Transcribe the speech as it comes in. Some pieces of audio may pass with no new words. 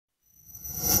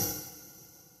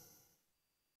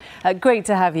Great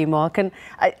to have you, Mark. And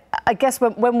I guess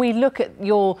when we look at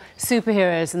your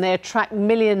superheroes and they attract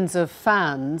millions of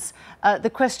fans, the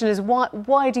question is,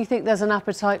 why do you think there's an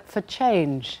appetite for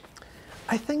change?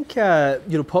 I think,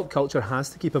 pop culture has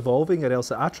to keep evolving or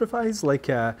else it atrophies. Like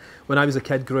when I was a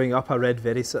kid growing up, I read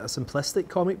very sort of simplistic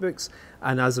comic books,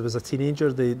 and as I was a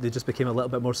teenager, they just became a little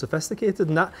bit more sophisticated.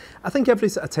 And I think every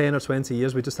sort of 10 or 20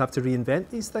 years, we just have to reinvent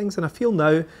these things. And I feel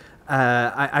now,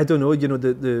 I don't know,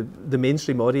 the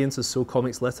mainstream audience is so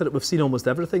comics literate. We've seen almost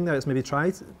everything now. It's maybe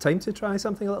time to try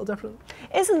something a little different.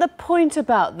 Isn't the point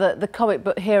about the comic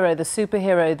book hero, the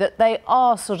superhero, that they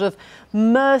are sort of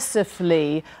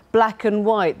mercifully black and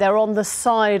white? They're on the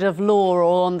side of law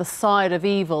or on the side of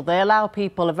evil. They allow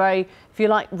people a very, if you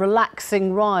like,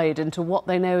 relaxing ride into what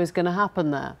they know is going to happen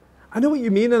there. I know what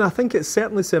you mean, and I think it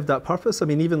certainly served that purpose. I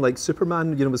mean, even like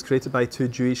Superman, was created by two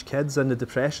Jewish kids in the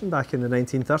Depression back in the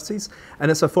 1930s, and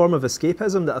it's a form of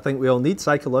escapism that I think we all need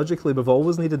psychologically. We've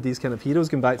always needed these kind of heroes,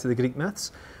 going back to the Greek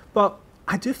myths. But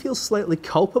I do feel slightly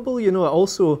culpable,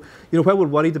 also, while we're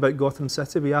worried about Gotham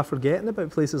City, we are forgetting about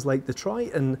places like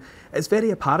Detroit, and it's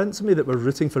very apparent to me that we're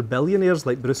rooting for billionaires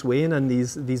like Bruce Wayne in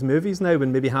these movies now,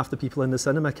 when maybe half the people in the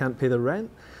cinema can't pay their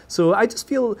rent. So I just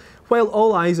feel, while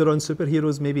all eyes are on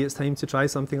superheroes, maybe it's time to try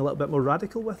something a little bit more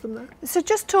radical with them now. So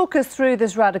just talk us through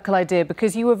this radical idea,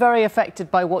 because you were very affected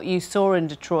by what you saw in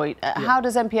Detroit. How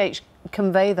does MPH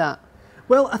convey that?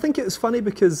 Well, I think it's funny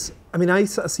because, I mean, I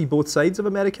sort of see both sides of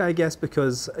America, I guess,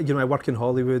 because, I work in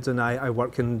Hollywood and I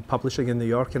work in publishing in New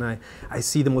York, and I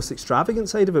see the most extravagant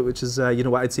side of it, which is,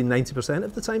 what I'd seen 90%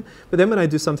 of the time. But then when I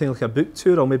do something like a book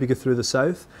tour, I'll maybe go through the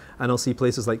South and I'll see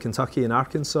places like Kentucky and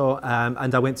Arkansas.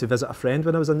 And I went to visit a friend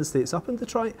when I was in the States up in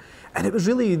Detroit. And it was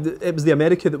the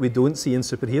America that we don't see in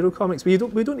superhero comics. We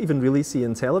don't even really see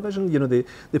in television.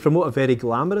 They promote a very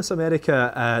glamorous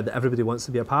America that everybody wants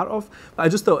to be a part of. But I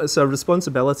just thought it's a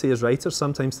responsibility as writers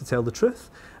sometimes to tell the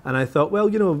truth. And I thought, well,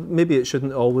 maybe it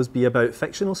shouldn't always be about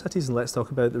fictional cities, and let's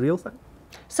talk about the real thing.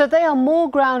 So they are more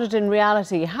grounded in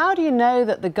reality. How do you know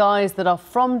that the guys that are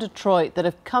from Detroit, that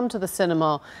have come to the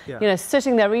cinema,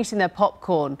 sitting there eating their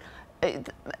popcorn,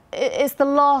 it's the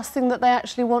last thing that they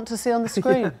actually want to see on the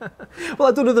screen? Yeah. Well,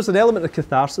 I don't know, there's an element of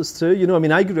catharsis too. I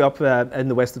mean, I grew up in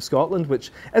the west of Scotland,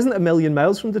 which isn't a million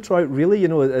miles from Detroit, really.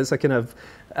 It's a kind of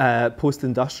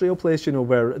post-industrial place,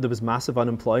 where there was massive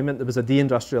unemployment. There was a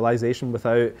deindustrialisation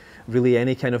without really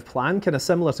any kind of plan, kind of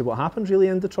similar to what happened really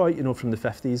in Detroit, from the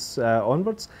 50s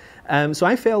onwards. So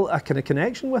I felt a kind of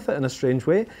connection with it in a strange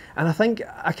way. And I think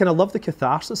I kind of love the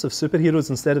catharsis of superheroes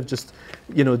instead of just,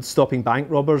 stopping bank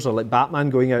robbers or like Batman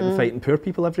going out and fighting poor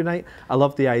people every night. I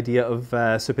love the idea of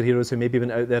superheroes who maybe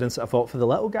went out there and sort of fought for the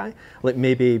little guy. Like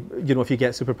maybe, if you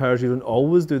get superpowers, you don't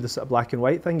always do the sort of black and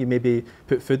white thing. You maybe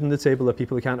put food on the table of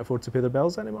people who can't afford to pay their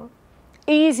bills anymore.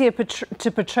 Easier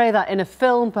to portray that in a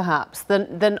film, perhaps,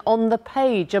 than on the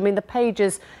page. I mean, the page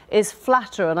is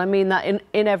flatter, and I mean that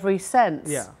in every sense.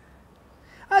 Yeah.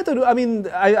 I don't know. I mean,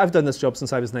 I've done this job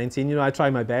since I was 19. I try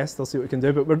my best. I'll see what we can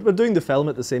do. But we're doing the film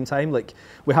at the same time. Like,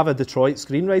 we have a Detroit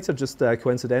screenwriter, just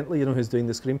coincidentally, who's doing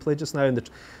the screenplay just now, and the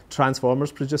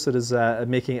Transformers producer is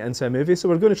making it into a movie. So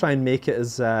we're going to try and make it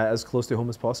as close to home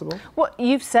as possible. Well,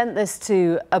 you've sent this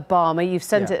to Obama. You've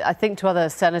sent it, I think, to other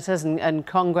senators and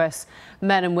Congress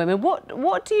men and women.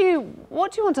 What do you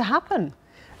want to happen?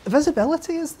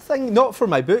 Visibility is the thing, not for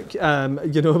my book, I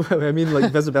mean,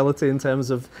 like visibility in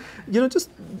terms of, just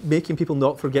making people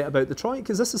not forget about Detroit,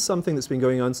 because this is something that's been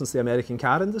going on since the American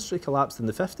car industry collapsed in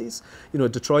the 50s.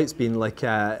 Detroit's been like,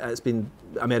 it's been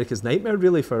America's nightmare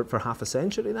really for half a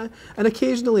century now, and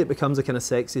occasionally it becomes a kind of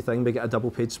sexy thing. We get a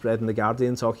double-page spread in The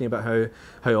Guardian talking about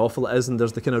how awful it is, and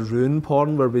there's the kind of ruin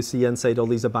porn where we see inside all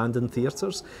these abandoned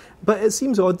theatres. But it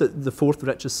seems odd that the fourth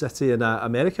richest city in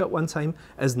America at one time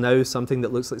is now something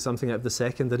that looks like something out of the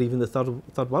second or even the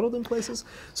third world in places.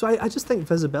 So I just think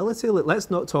visibility,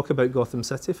 let's not talk about Gotham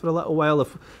City for a little while.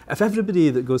 If everybody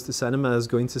that goes to cinema is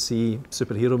going to see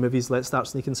superhero movies, let's start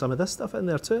sneaking some of this stuff in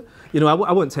there too. I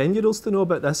want 10-year-olds to know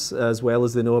about this as well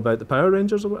as they know about the Power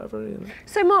Rangers or whatever.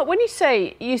 So Mark, when you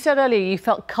said earlier you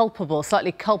felt culpable,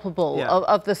 slightly culpable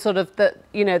of the sort of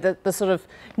the sort of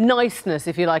niceness,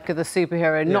 if you like, of the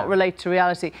superhero, not related to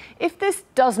reality. If this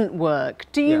doesn't work,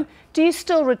 do you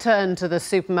still return to the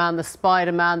Superman, the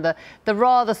Spider-Man, the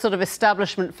rather sort of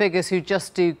establishment figures who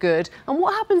just do good? And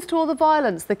what happens to all the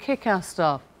violence, the kick-ass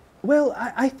stuff? Well,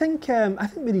 I think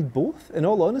we need both. In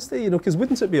all honesty, because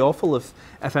wouldn't it be awful if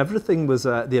everything was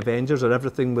the Avengers or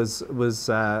everything was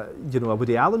a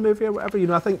Woody Allen movie or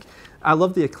whatever? I think I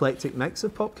love the eclectic mix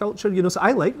of pop culture. So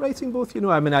I like writing both.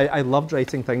 I mean, I loved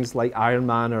writing things like Iron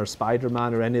Man or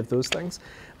Spider-Man or any of those things,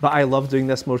 but I love doing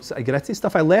this more gritty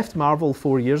stuff. I left Marvel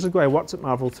 4 years ago. I worked at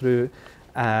Marvel through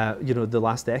the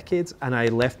last decade, and I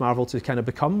left Marvel to kind of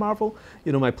become Marvel.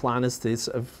 My plan is to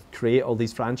sort of create all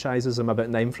these franchises. I'm about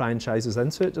 9 franchises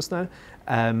into it just now,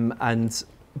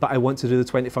 but I want to do the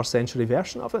 21st century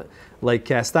version of it. Like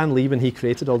Stan Lee, when he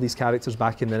created all these characters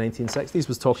back in the 1960s,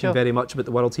 was talking very much about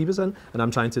the world he was in, and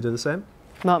I'm trying to do the same.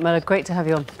 Mark Millar, great to have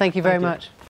you on. Thank you very much.